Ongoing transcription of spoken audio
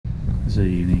This is a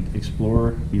unique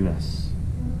Explorer US.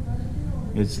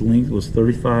 Its length was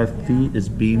 35 feet, its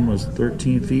beam was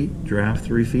 13 feet, draft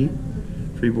 3 feet,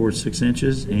 freeboard 6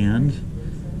 inches, and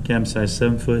cabin size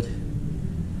 7 foot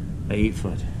by 8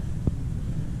 foot.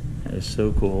 That is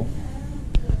so cool.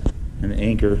 And the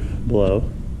anchor below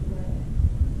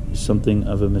is something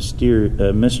of a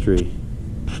mystery.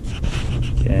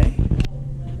 Okay.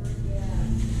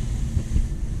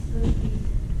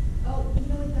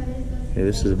 Okay,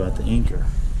 this is about the anchor.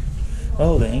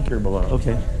 Oh, the anchor below.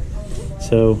 Okay.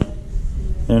 So,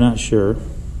 they're not sure.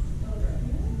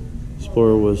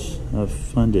 Explorer was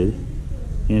funded.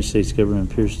 The United States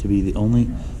government appears to be the only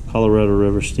Colorado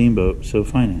River steamboat so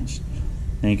financed.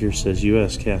 Anchor says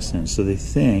U.S. cast in. So they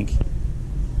think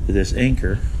that this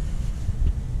anchor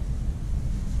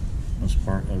was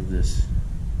part of this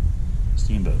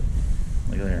steamboat.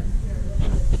 Look at there.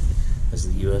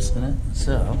 Has the U.S. in it.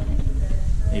 So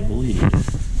they believe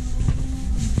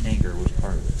anchor was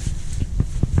part of it.